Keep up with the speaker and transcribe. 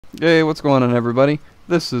Hey, what's going on, everybody?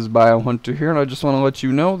 This is BioHunta here, and I just want to let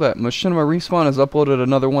you know that Machinima Respawn has uploaded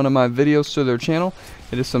another one of my videos to their channel.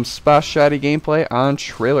 It is some Splash Shotty gameplay on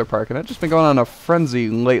Trailer Park, and I've just been going on a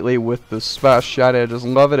frenzy lately with the Splash Shotty. I just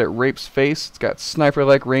love it. It rapes face. It's got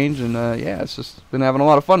sniper-like range, and yeah, it's just been having a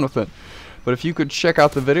lot of fun with it. But if you could check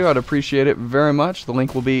out the video, I'd appreciate it very much. The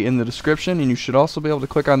link will be in the description, and you should also be able to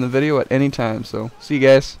click on the video at any time. So, see you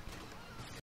guys.